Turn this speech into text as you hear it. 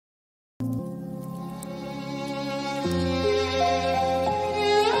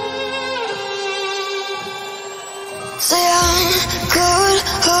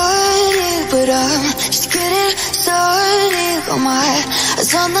but I'm just getting started. Got my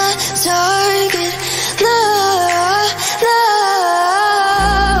eyes on the target. No, no.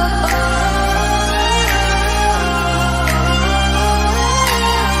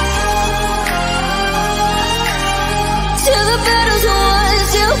 Till the battle's won,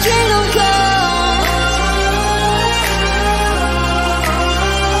 till kingdom come.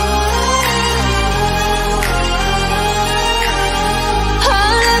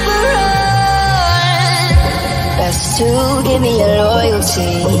 I'll never run. Best to give me your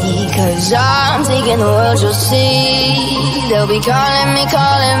loyalty, 'cause I'm taking the world, you'll see. They'll be calling me,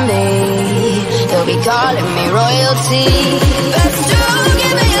 they'll be calling me royalty. Best to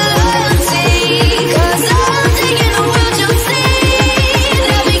give me your loyalty, 'cause I'm taking the world, you'll see.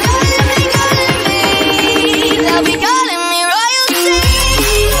 They'll be calling me, they'll be calling me royalty.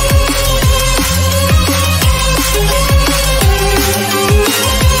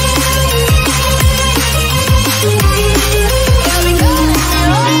 They'll be calling me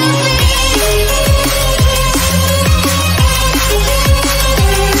royalty.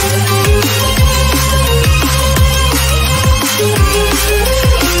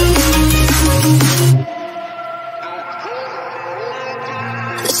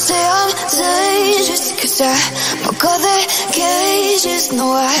 They say I'm dangerous, 'cause I broke all the cages. No,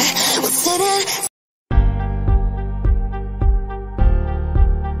 I was sitting.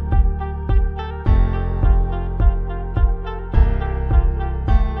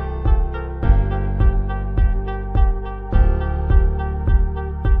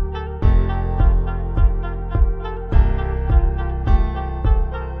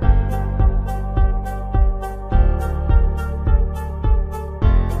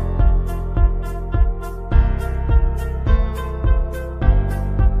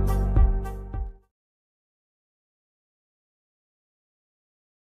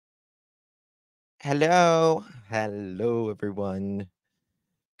 Hello, everyone.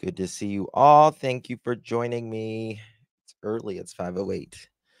 Good to see you all. Thank you for joining me. It's early, it's 5:08.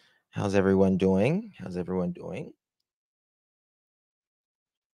 How's everyone doing?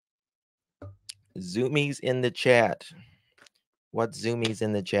 Zoomies in the chat. What's Zoomies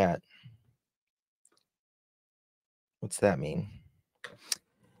in the chat? What's that mean?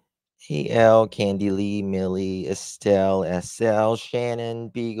 Hey, L, Candy Lee, Millie, Estelle, SL, Shannon,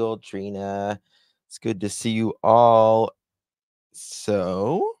 Beagle, Trina. It's good to see you all.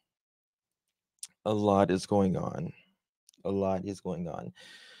 So, a lot is going on.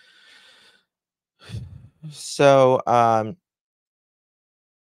 So,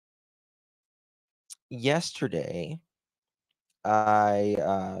 yesterday,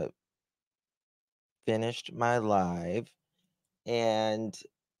 I finished my live, and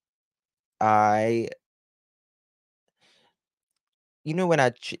when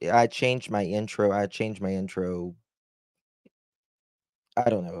I changed my intro, I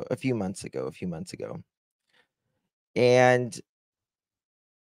don't know, a few months ago. And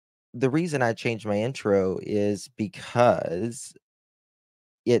the reason I changed my intro is because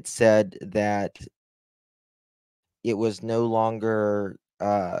it said that it was no longer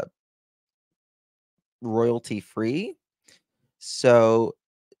royalty free. So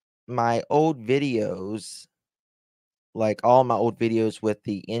my old videos, like all my old videos with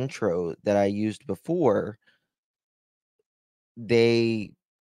the intro that I used before, they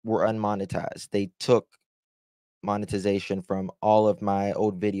were unmonetized. They took monetization from all of my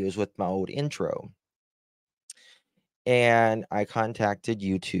old videos with my old intro. And I contacted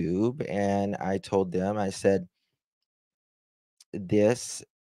YouTube and I told them, I said, this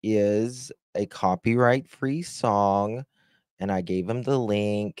is a copyright free song. And I gave them the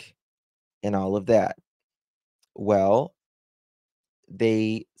link and all of that. Well,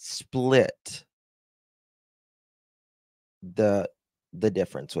 they split the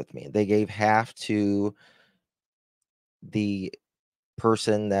difference with me. They gave half to the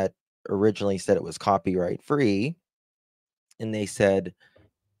person that originally said it was copyright free, and they said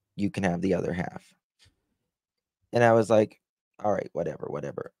you can have the other half. And I was like, all right,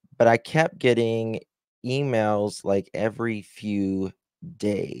 whatever. But I kept getting emails like every few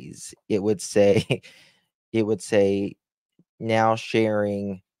days. It would say now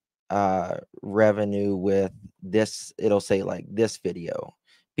sharing revenue with this. It'll say like this video,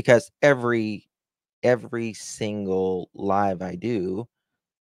 because every single live I do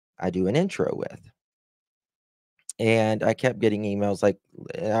an intro with. And I kept getting emails like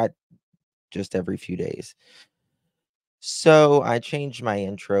just every few days. So I changed my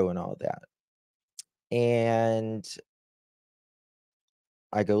intro and all that. And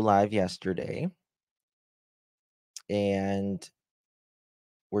I go live yesterday. And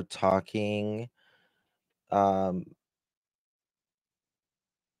we're talking, um,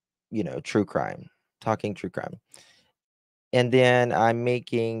 true crime, talking true crime. And then I'm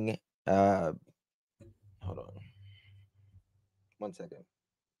making, hold on 1 second.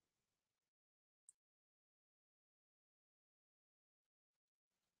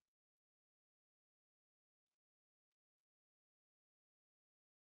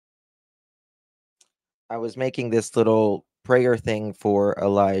 I was making this little prayer thing for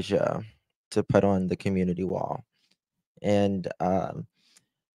Elijah to put on the community wall. And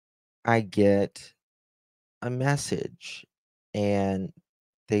I get a message and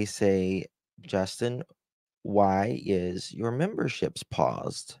they say, Justin, why is your memberships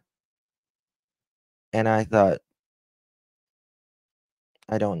paused? And I thought,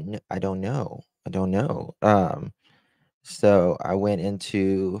 I don't know. I don't know. So I went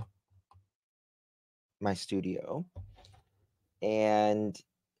into my studio and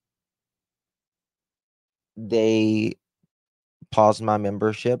they paused my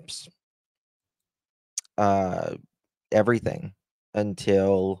memberships, uh, everything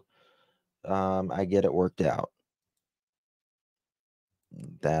until I get it worked out.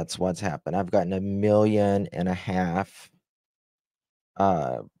 That's what's happened. I've gotten 1.5 million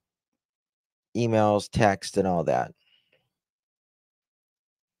uh, emails, text, and all that.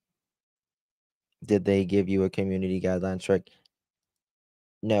 Did they give you a community guideline strike?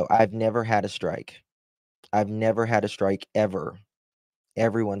 No, I've never had a strike. I've never had a strike ever.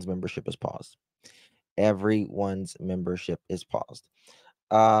 Everyone's membership is paused. Everyone's membership is paused.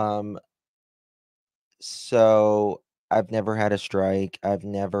 So I've never had a strike. I've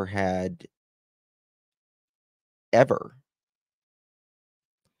never had ever.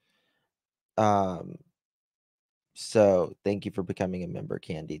 Um, so thank you for becoming a member,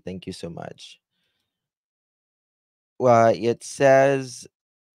 Candy. Thank you so much. Well, it says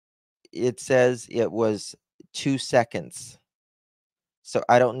it was 2 seconds. So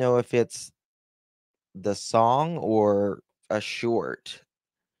I don't know if it's the song or a short.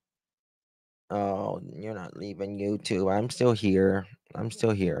 Oh, you're not leaving YouTube. I'm still here. I'm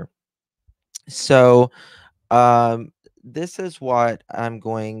still here. So, this is what I'm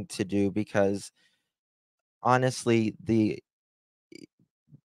going to do because honestly,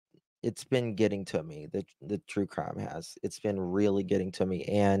 it's been getting to me. The true crime has. It's been really getting to me.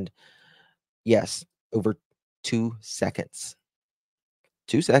 And yes, over 2 seconds.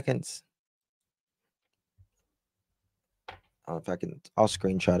 2 seconds. If I'll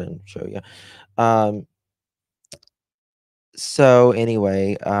screenshot it and show you. So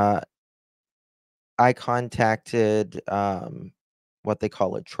anyway, I contacted what they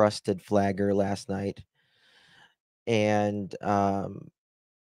call a trusted flagger last night, and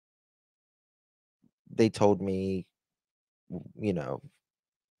they told me, you know,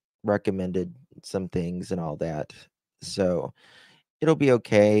 recommended some things and all that. So it'll be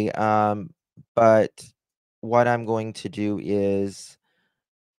okay. But what I'm going to do is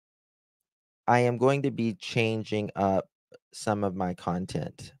I am going to be changing up some of my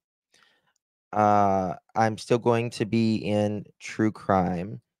content. I'm still going to be in true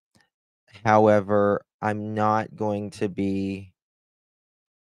crime. However, I'm not going to be.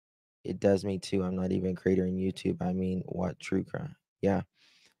 It does me too. I'm not even creator in YouTube. I mean, what true crime? Yeah.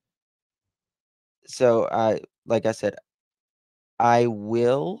 So like I said, I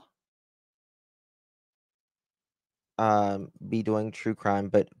will be doing true crime,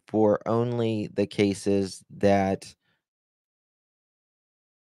 but for only the cases that,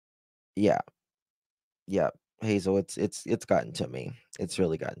 yeah, yeah, Hazel, it's gotten to me. It's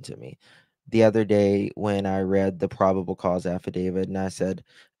really gotten to me. The other day when I read the probable cause affidavit and I said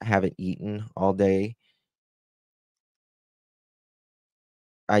I haven't eaten all day,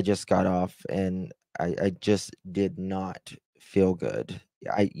 I just got off and I just did not feel good.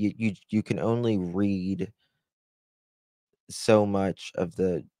 You can only read so much of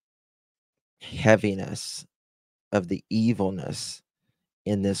the heaviness of the evilness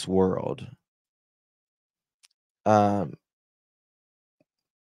in this world. Um,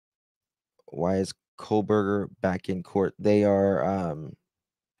 why is Kohlberger back in court? They are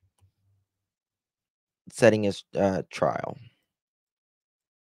setting his trial.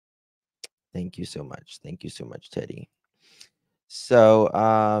 Thank you so much. Thank you so much, Teddy.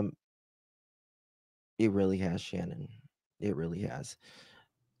 So it really has, Shannon. It really has.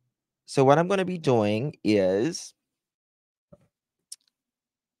 So what I'm going to be doing is,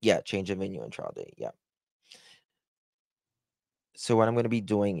 yeah, change of venue and trial date. Yeah. So what I'm going to be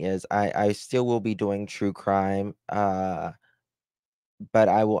doing is I still will be doing true crime, but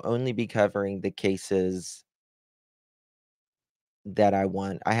I will only be covering the cases that I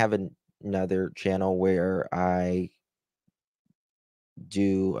want. I have another channel where I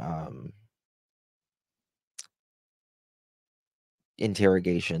do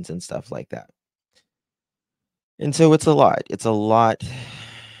interrogations and stuff like that. And so it's a lot. It's a lot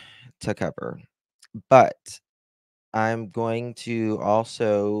to cover. But I'm going to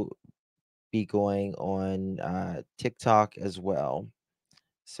also be going on TikTok as well.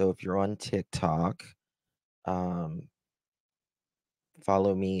 So if you're on TikTok, um,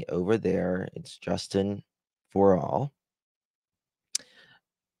 follow me over there. It's Justin for All.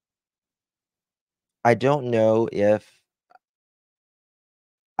 I don't know if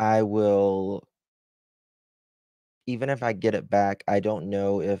I will, even if I get it back, I don't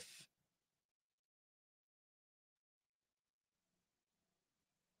know if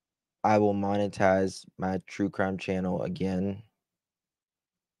I will monetize my true crime channel again.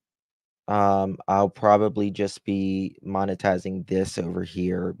 I'll probably just be monetizing this over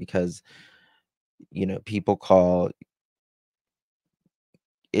here because, people call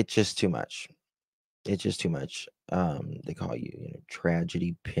it's just too much. It's just too much. They call you,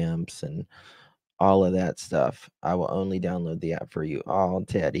 tragedy pimps and all of that stuff. I will only download the app for you. Oh,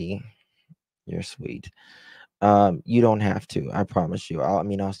 Teddy, you're sweet. You don't have to. I promise you.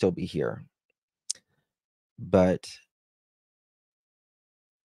 I'll still be here. But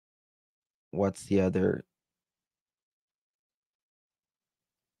what's the other?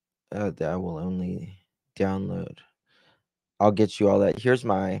 That I will only download. I'll get you all that. Here's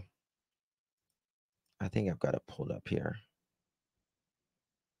my. I think I've got it pulled up here.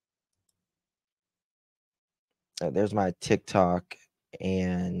 There's my TikTok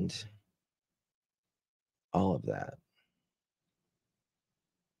and all of that.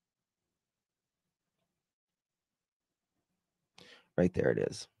 Right there it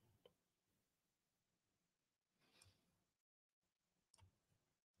is.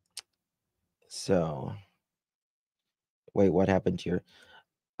 So, wait, what happened to your?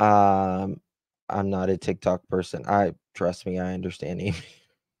 I'm not a TikTok person. I trust me, I understand Amy.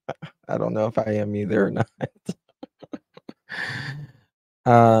 I don't know if I am either or not.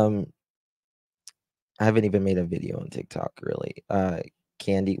 um, I haven't even made a video on TikTok really.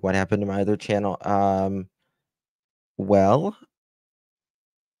 Candy, what happened to my other channel? Well,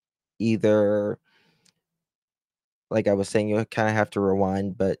 either like I was saying, you kind of have to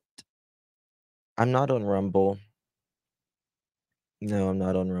rewind, but I'm not on Rumble. No, I'm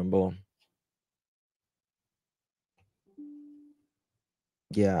not on Rumble.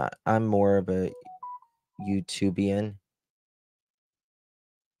 Yeah, I'm more of a YouTubian.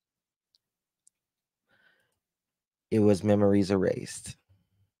 It was memories erased.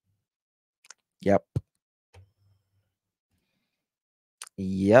 Yep.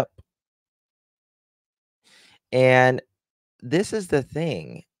 Yep. And this is the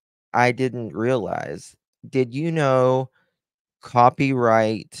thing I didn't realize. Did you know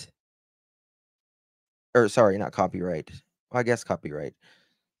copyright or sorry, not copyright. Well, I guess copyright.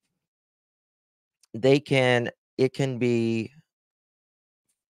 They can it can be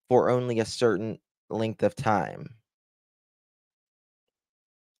for only a certain length of time.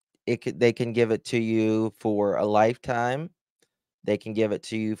 They can give it to you for a lifetime. They can give it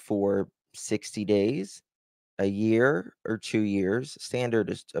to you for 60 days, a year, or 2 years. Standard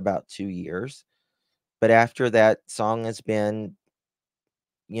is about 2 years. But after that song has been,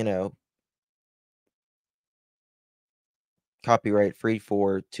 you know, copyright free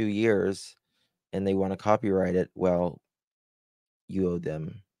for 2 years and they want to copyright it, well, you owe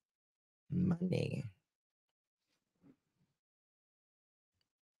them money.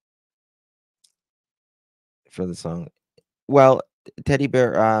 For the song. Well, Teddy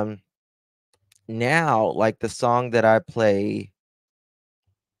Bear, now, like the song that I play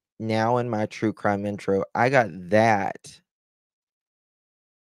now in my true crime intro, I got that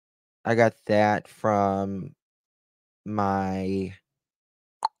from my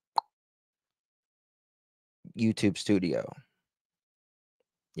YouTube studio.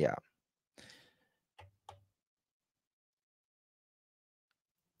 Yeah.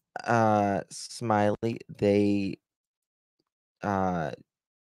 Smiley, uh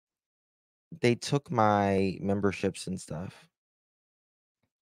they took my memberships and stuff.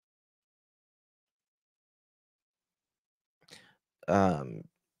 Um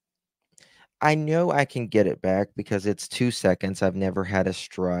I know I can get it back because it's 2 seconds. I've never had a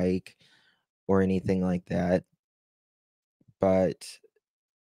strike or anything like that. But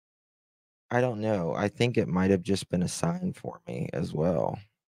I don't know. I think it might have just been a sign for me as well.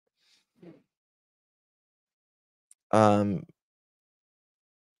 Um,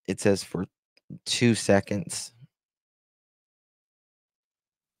 it says for 2 seconds.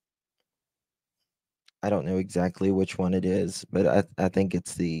 I don't know exactly which one it is, but I think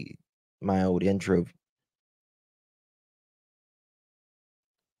it's my old intro.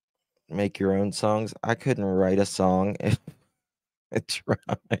 Make your own songs. I couldn't write a song if I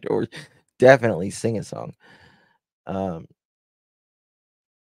tried, or definitely sing a song. Um,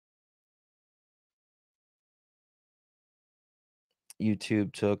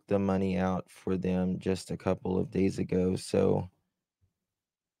 YouTube took the money out for them just a couple of days ago. So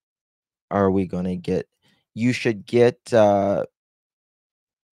are we gonna get? You should get.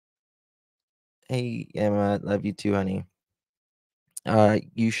 Hey Emma, love you too, honey.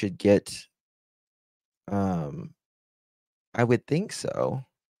 You should get. Um, I would think so.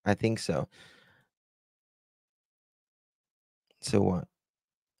 I think so. So what?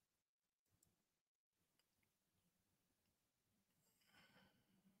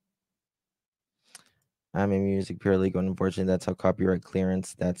 I'm in music purely going. Unfortunately, that's how copyright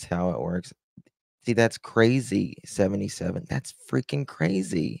clearance. That's how it works. See, that's crazy. 77. That's freaking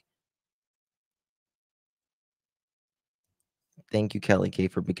crazy. Thank you, Kelly K,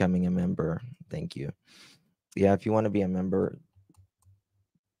 for becoming a member. Thank you. Yeah, if you want to be a member,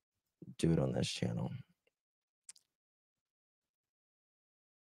 do it on this channel.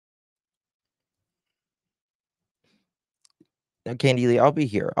 Candy Lee, I'll be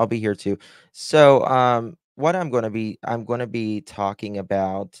here. I'll be here too. So, what I'm going to be talking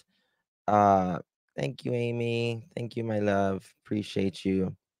about. Uh, Thank you, Amy. Thank you, my love. Appreciate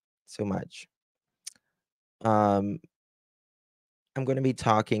you so much. Um, I'm going to be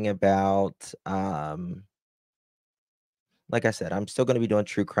talking about. Like I said, I'm still going to be doing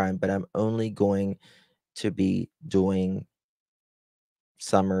true crime, but I'm only going to be doing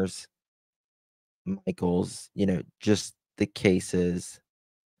Summers, Michaels, just the cases,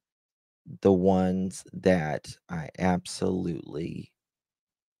 the ones that I absolutely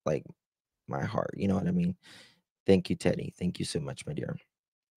like my heart. You know what I mean? Thank you, Teddy. Thank you so much, my dear.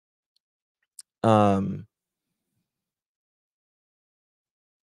 Um,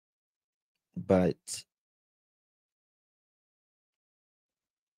 but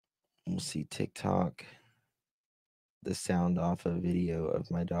we'll see TikTok, the sound off a video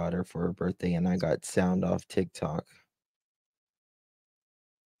of my daughter for her birthday, and I got sound off TikTok.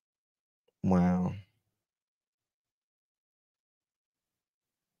 Wow.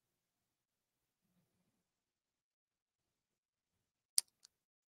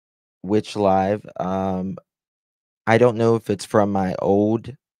 Which live? I don't know if it's from my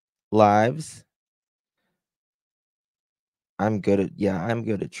old lives. I'm good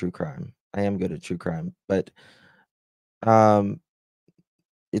at true crime. I am good at true crime, but um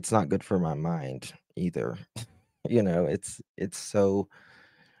it's not good for my mind either. It's so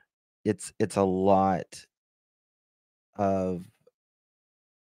it's a lot of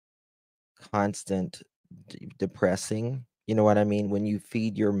constant depressing. You know what I mean? When you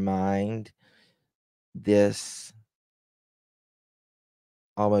feed your mind this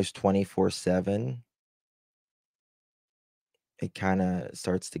almost 24/7, it kind of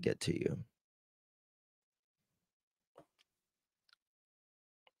starts to get to you.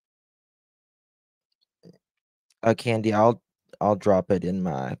 Candy, I'll drop it in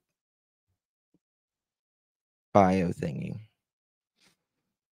my bio thingy.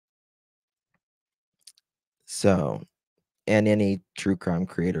 So, and any true crime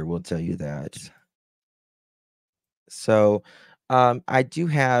creator will tell you that. So, I do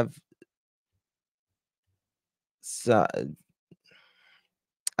have so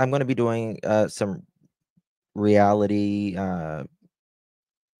I'm going to be doing some reality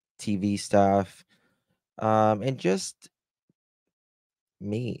TV stuff, and just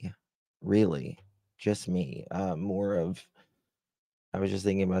me, really, just me. More of I was just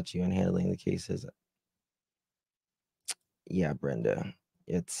thinking about you and handling the cases. Yeah, Brenda,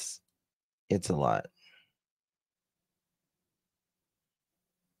 it's a lot.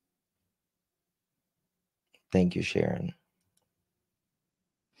 Thank you, Sharon.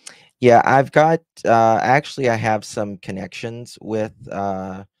 Yeah, I've got actually I have some connections with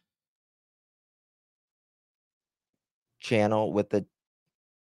channel with the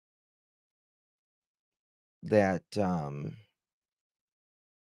that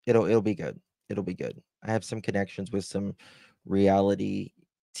it'll be good. It'll be good. I have some connections with some reality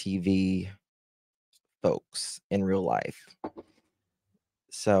TV folks in real life.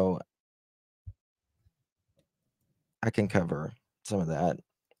 So I can cover some of that.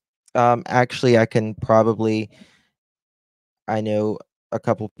 Actually I can probably I know a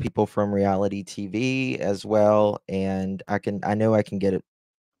couple people from reality TV as well, and I know I can get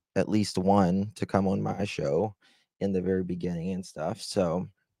at least one to come on my show in the very beginning and stuff. So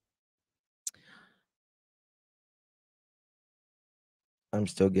I'm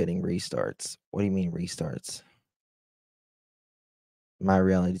still getting restarts. What do you mean restarts? My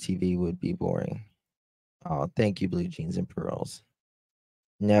reality TV would be boring. Oh, thank you, Blue Jeans and Pearls.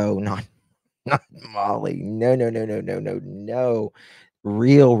 No, not not Molly. No, no, no, no, no, no, no.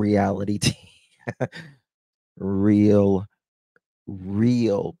 Real reality TV. real,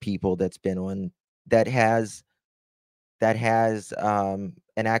 real people that's been on that has an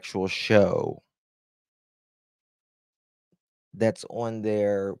actual show that's on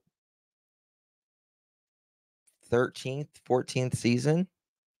their 13th, 14th season.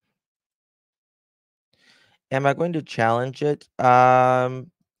 Am I going to challenge it? Yeah,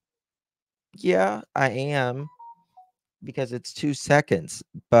 I am because it's 2 seconds,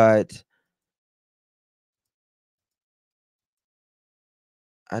 but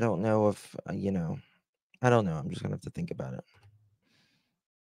I don't know if, I don't know. I'm just gonna have to think about it.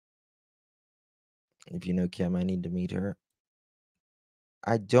 If you know Kim, I need to meet her.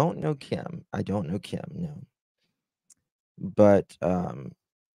 I don't know Kim. I don't know Kim, no. But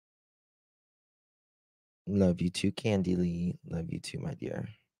love you too, Candy Lee. Love you too, my dear.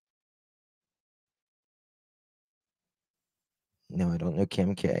 No, I don't know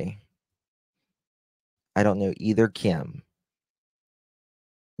Kim K. I don't know either Kim.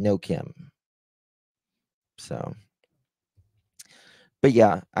 No Kim. So, but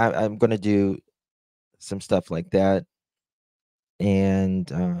yeah, I'm gonna do some stuff like that. And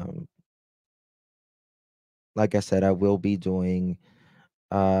like I said, I will be doing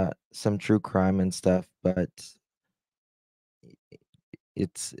some true crime and stuff, but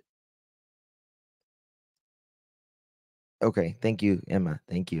it's okay. Thank you, Emma.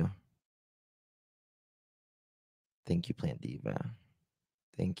 Thank you. Thank you, Plant Diva.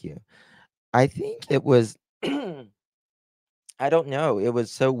 Thank you. I think it was I don't know. It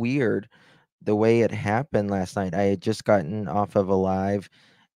was so weird the way it happened last night. I had just gotten off of a live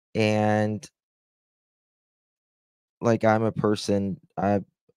and like I'm a person I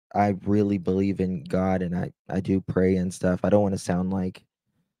really believe in God and I do pray and stuff. I don't want to sound like,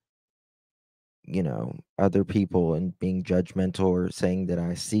 other people and being judgmental or saying that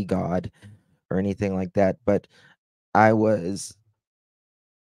I see God or anything like that, but I was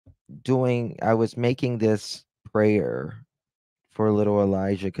I was making this prayer for little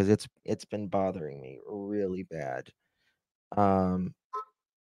Elijah because it's been bothering me really bad. Um,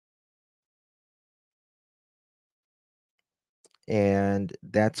 and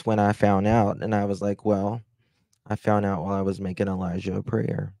that's when I found out, and I was like, well, I found out while I was making Elijah a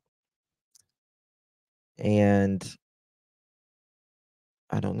prayer, and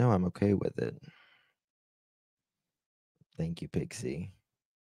I don't know, I'm okay with it. Thank you, Pixie.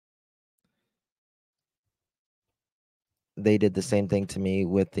 They did the same thing to me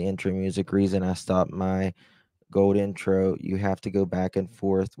with the intro music. Reason I stopped my gold intro. You have to go back and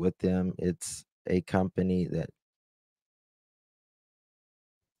forth with them. It's a company that,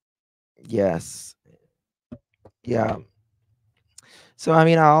 yes, yeah. So I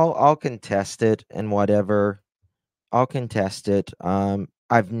mean, I'll contest it and whatever. I'll contest it.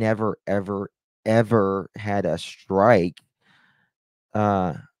 I've never ever had a strike.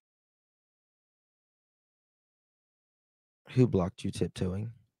 Uh, who blocked you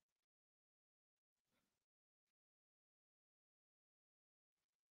tiptoeing?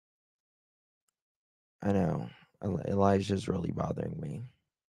 I know. Elijah's really bothering me.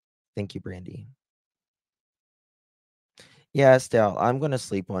 Thank you, Brandy. Yeah, Estelle, I'm gonna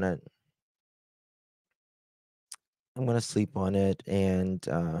sleep on it. I'm gonna sleep on it and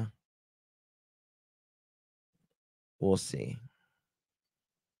we'll see.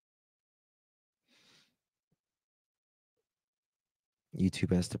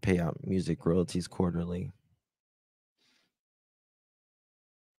 YouTube has to pay out music royalties quarterly.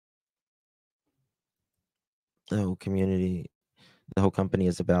 The whole company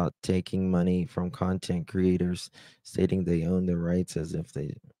is about taking money from content creators, stating they own the rights as if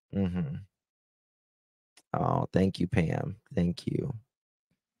they. Hmm. Oh, thank you, Pam. Thank you.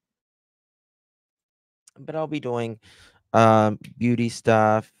 But I'll be doing beauty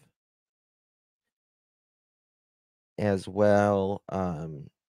stuff as well.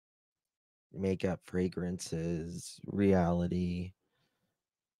 Makeup, fragrances, reality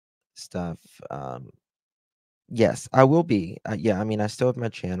stuff. Yes, I will be. Yeah, I mean, I still have my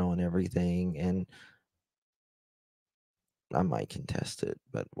channel and everything, and I might contest it,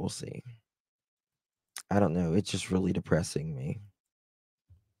 but we'll see. I don't know. It's just really depressing me.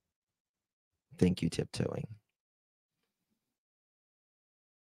 Thank you, tiptoeing.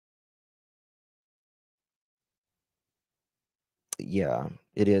 Yeah,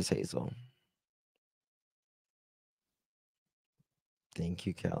 it is Hazel. Thank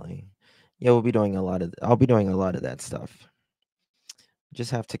you, Kelly. Yeah, we'll be doing a lot of. I'll be doing a lot of that stuff.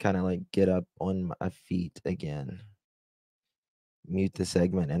 Just have to kind of like get up on my feet again, mute the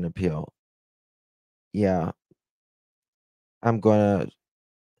segment, and appeal. Yeah, I'm gonna.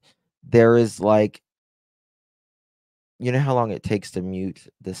 There is like, you know how long it takes to mute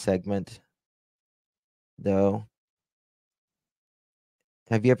the segment, though.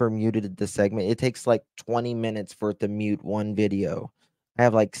 Have you ever muted the segment? It takes like 20 minutes for it to mute one video. I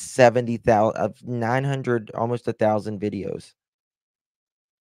have like 70,000 of 900, almost 1,000 videos.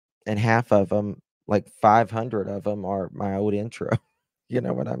 And half of them, like 500 of them, are my old intro. You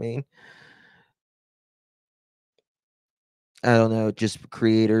know what I mean? I don't know. Just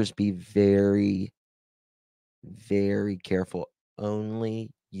creators, be very, very careful.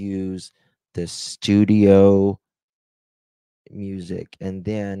 Only use the studio music. And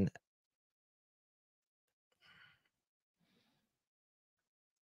then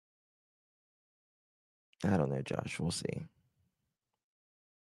I don't know, Josh. We'll see.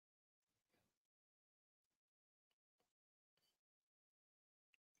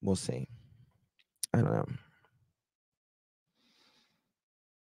 We'll see. I don't know.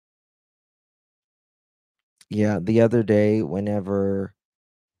 Yeah, the other day, whenever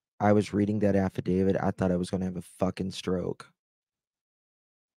I was reading that affidavit, I thought I was going to have a fucking stroke.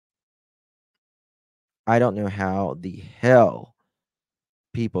 I don't know how the hell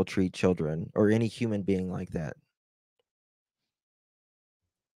people treat children or any human being like that.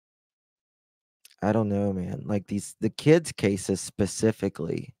 I don't know, man. Like the kids cases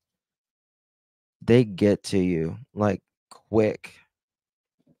specifically, they get to you like quick.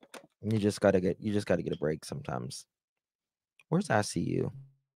 You just got to get a break sometimes. Where's ICU?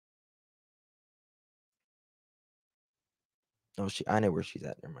 Oh, I know where she's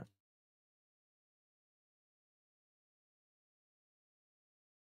at. Never mind.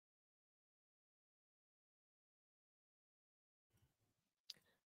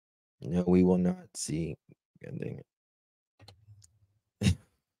 No, we will not see. God dang it.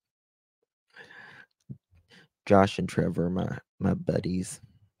 Josh and Trevor, my buddies,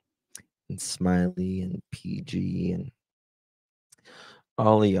 and Smiley and PG and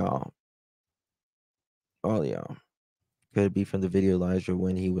all of y'all. All of y'all. Could it be from the video Elijah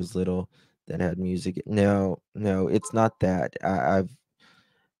when he was little that had music? No, no, it's not that.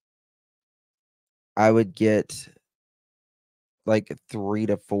 I would get like 3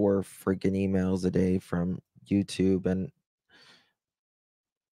 to 4 freaking emails a day from YouTube, and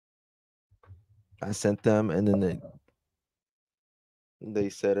I sent them, and then they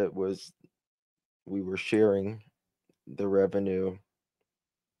said it was we were sharing the revenue,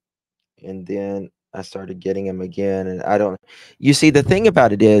 and then I started getting them again, and I don't. You see, the thing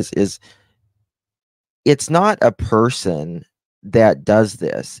about it is it's not a person that does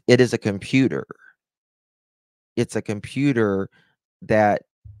this. It is a computer. It's a computer that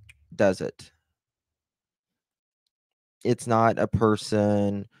does it. It's not a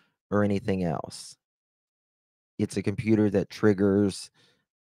person or anything else. It's a computer that triggers,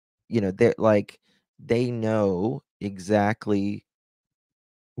 they're like, they know exactly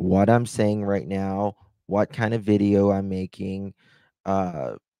what I'm saying right now, what kind of video I'm making.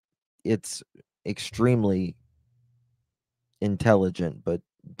 Uh, it's extremely intelligent, but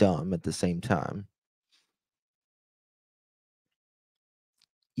dumb at the same time.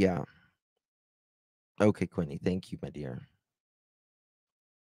 Yeah. Okay, Quinny. Thank you, my dear.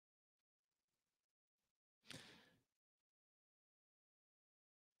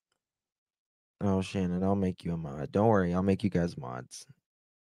 Oh, Shannon, I'll make you a mod. Don't worry, I'll make you guys mods.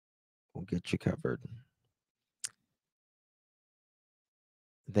 We'll get you covered.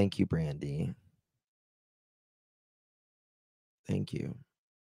 Thank you, Brandy. Thank you.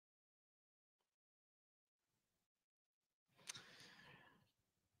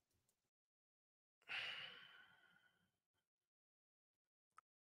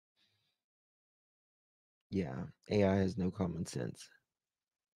 Yeah, AI has no common sense.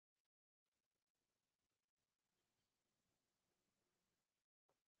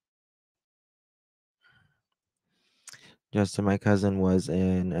 Justin, my cousin was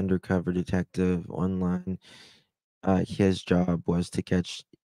an undercover detective online. His job was to catch.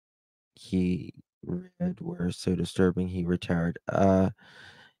 He read were so disturbing. He retired.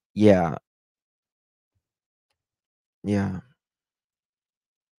 Yeah, yeah.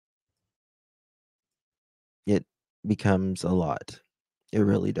 It becomes a lot. It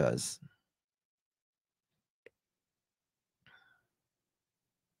really does.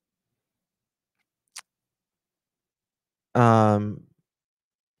 Um,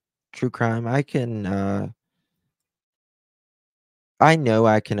 true crime. I know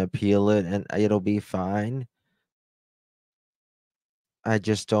I can appeal it and it'll be fine. I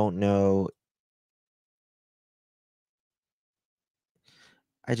just don't know.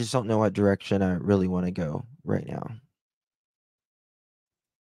 I just don't know what direction I really want to go right now,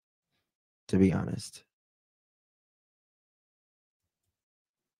 to be honest.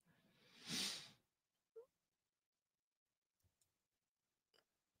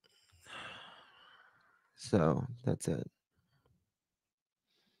 So that's it.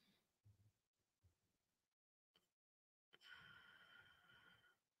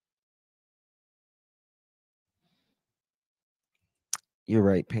 You're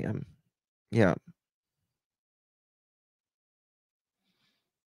right, Pam. Yeah.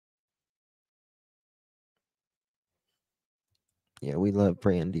 Yeah, we love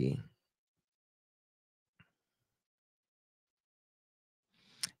Brandy.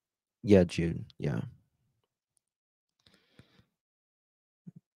 Yeah, Jude. Yeah.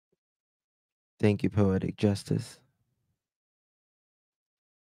 Thank you, Poetic Justice.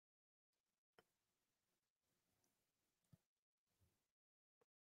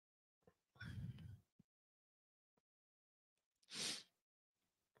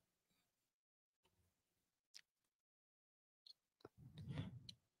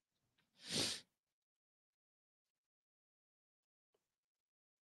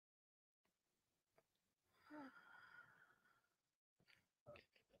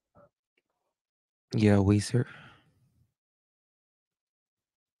 Yeah, Weezer.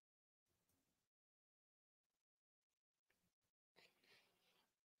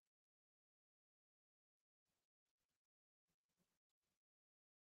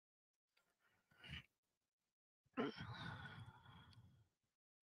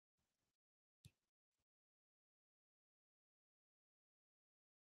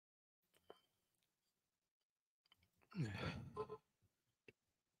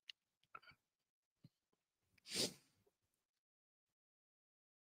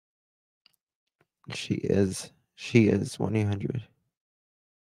 She is. She is 100.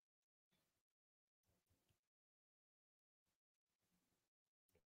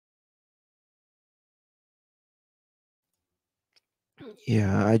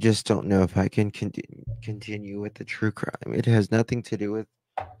 Yeah, I just don't know if I can continue with the true crime. It has nothing to do with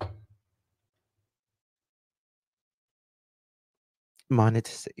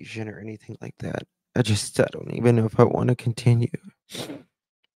monetization or anything like that. I don't even know if I want to continue.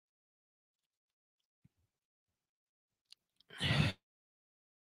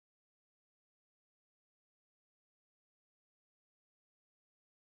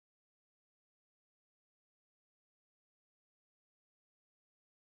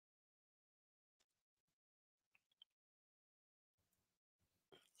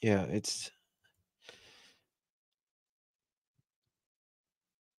 Yeah, it's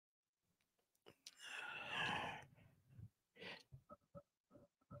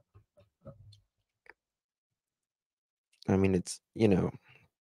I mean it's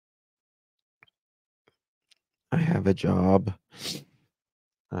I have a job.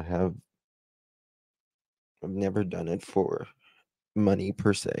 I have I've never done it for money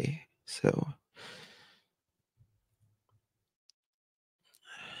per se. So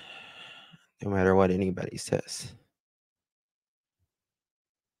no matter what anybody says.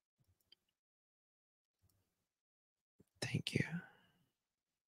 Thank you.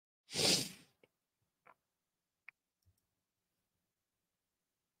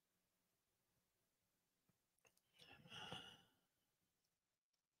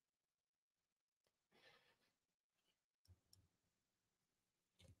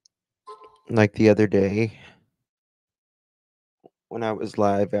 Like the other day when I was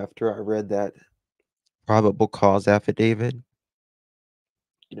live after I read that probable cause affidavit,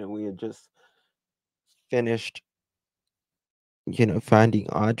 we had just finished, finding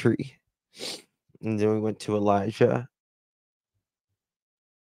Audrey. And then we went to Elijah.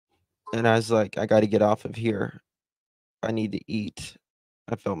 And I was like, I got to get off of here. I need to eat.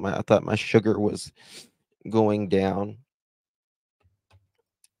 I thought my sugar was going down.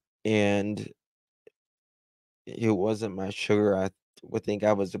 And it wasn't my sugar. I would think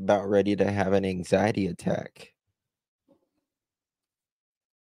I was about ready to have an anxiety attack.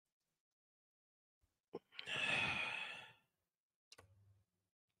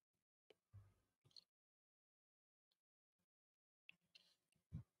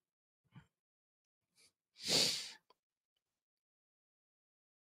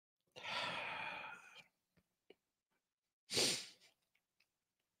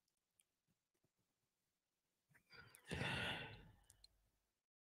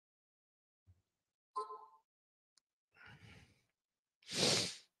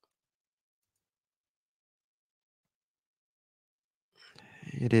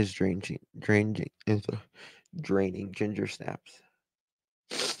 It is draining ginger snaps.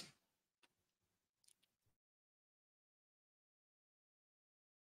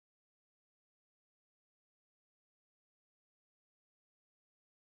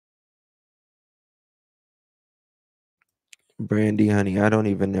 Brandy, honey, I don't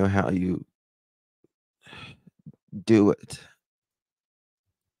even know how you do it.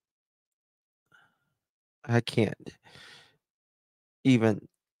 I can't even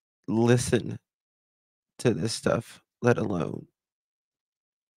listen to this stuff, let alone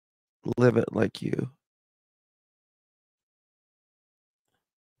live it like you.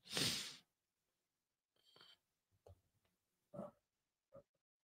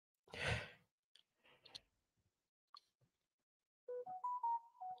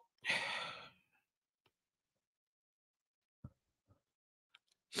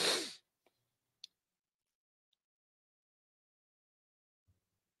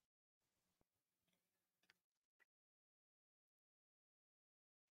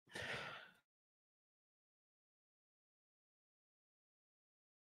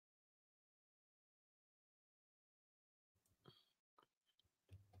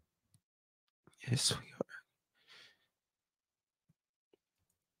 Yes, we are.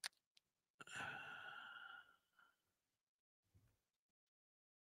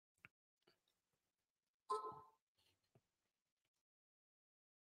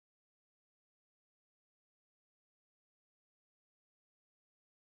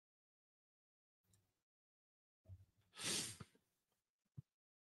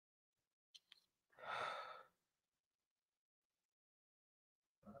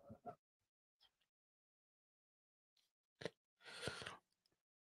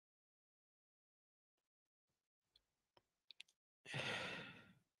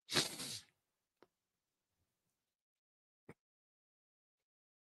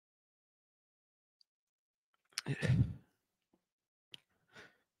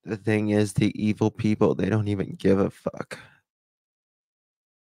 The thing is, the evil people, they don't even give a fuck.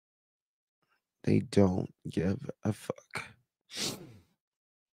 They don't give a fuck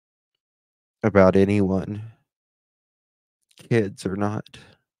about anyone, kids or not.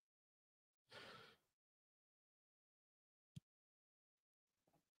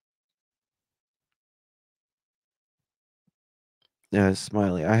 Yeah,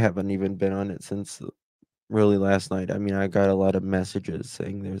 Smiley, I haven't even been on it since really last night. I mean, I got a lot of messages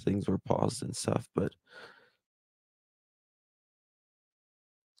saying their things were paused and stuff, but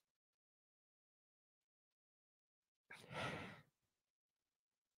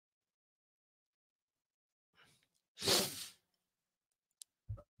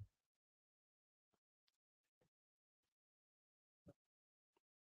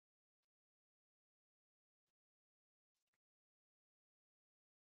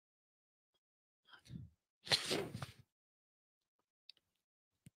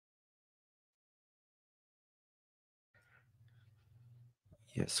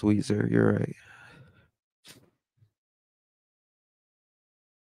yes, Weezer, you're right.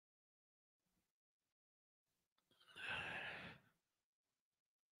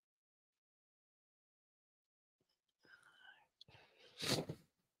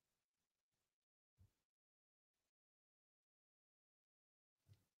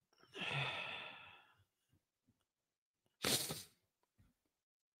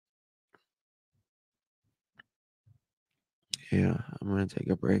 Yeah, I'm gonna take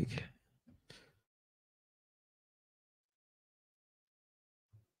a break.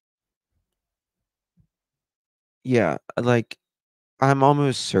 Yeah, like I'm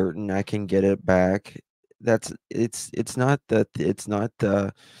almost certain I can get it back. It's not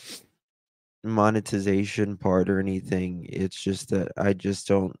the monetization part or anything. It's just that I just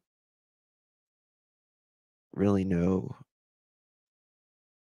don't really know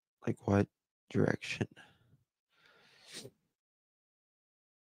like what direction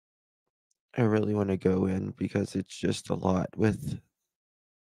I really want to go in because it's just a lot with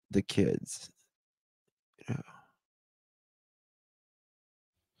the kids, you know.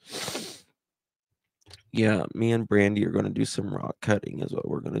 Yeah, me and Brandy are gonna do some rock cutting is what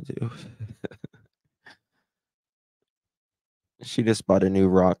we're gonna do. She just bought a new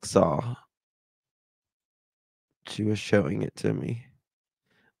rock saw. She was showing it to me.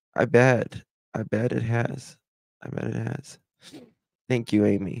 I bet. I bet it has. I bet it has. Thank you,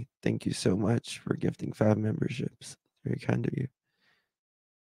 Amy. Thank you so much for gifting 5 memberships. Very kind of you.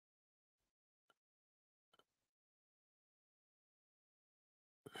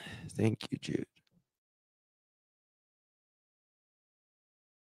 Thank you, Jude.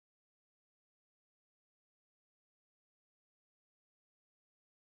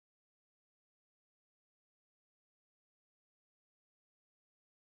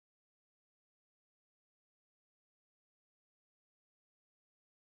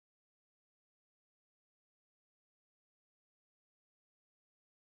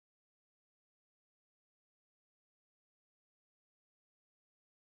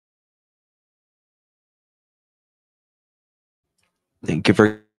 Thank you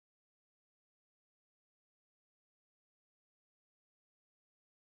for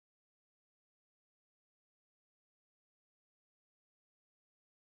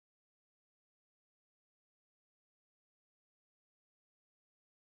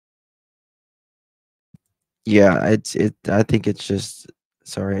yeah, it I think it's just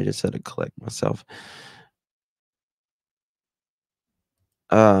sorry, I just had to collect myself.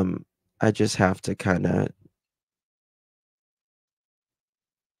 Um, I just have to kinda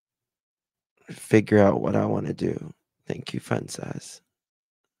figure out what I wanna do. Thank you, fun size.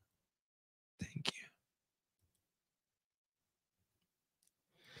 Thank you.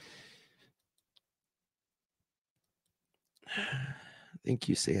 Thank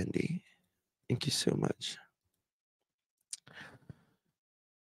you, Sandy. Thank you so much.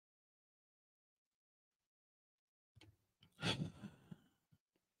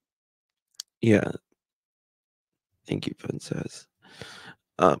 Yeah, thank you, fun size.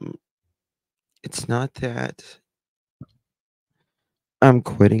 Um, it's not that I'm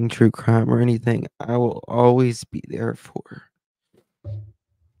quitting true crime or anything. I will always be there for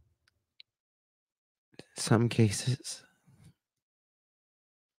some cases.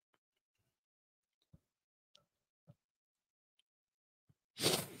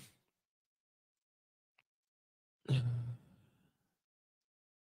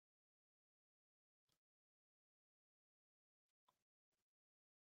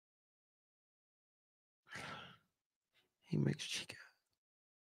 He makes chica.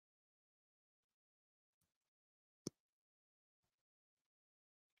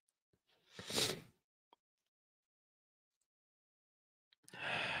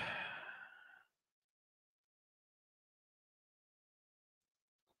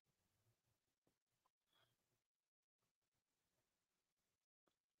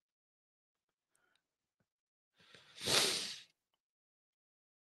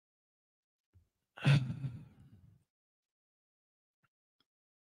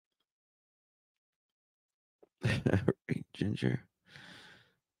 Right, Ginger.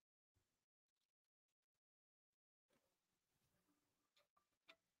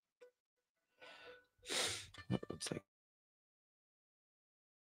 Looks like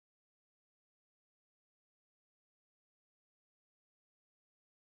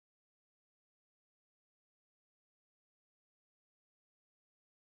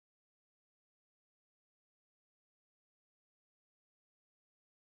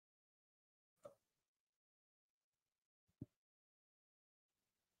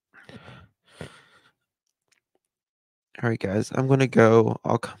all right, guys. I'm gonna go.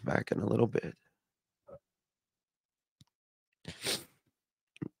 I'll come back in a little bit,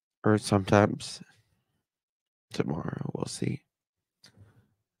 or sometimes tomorrow. We'll see.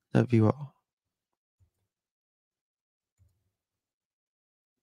 Love you all.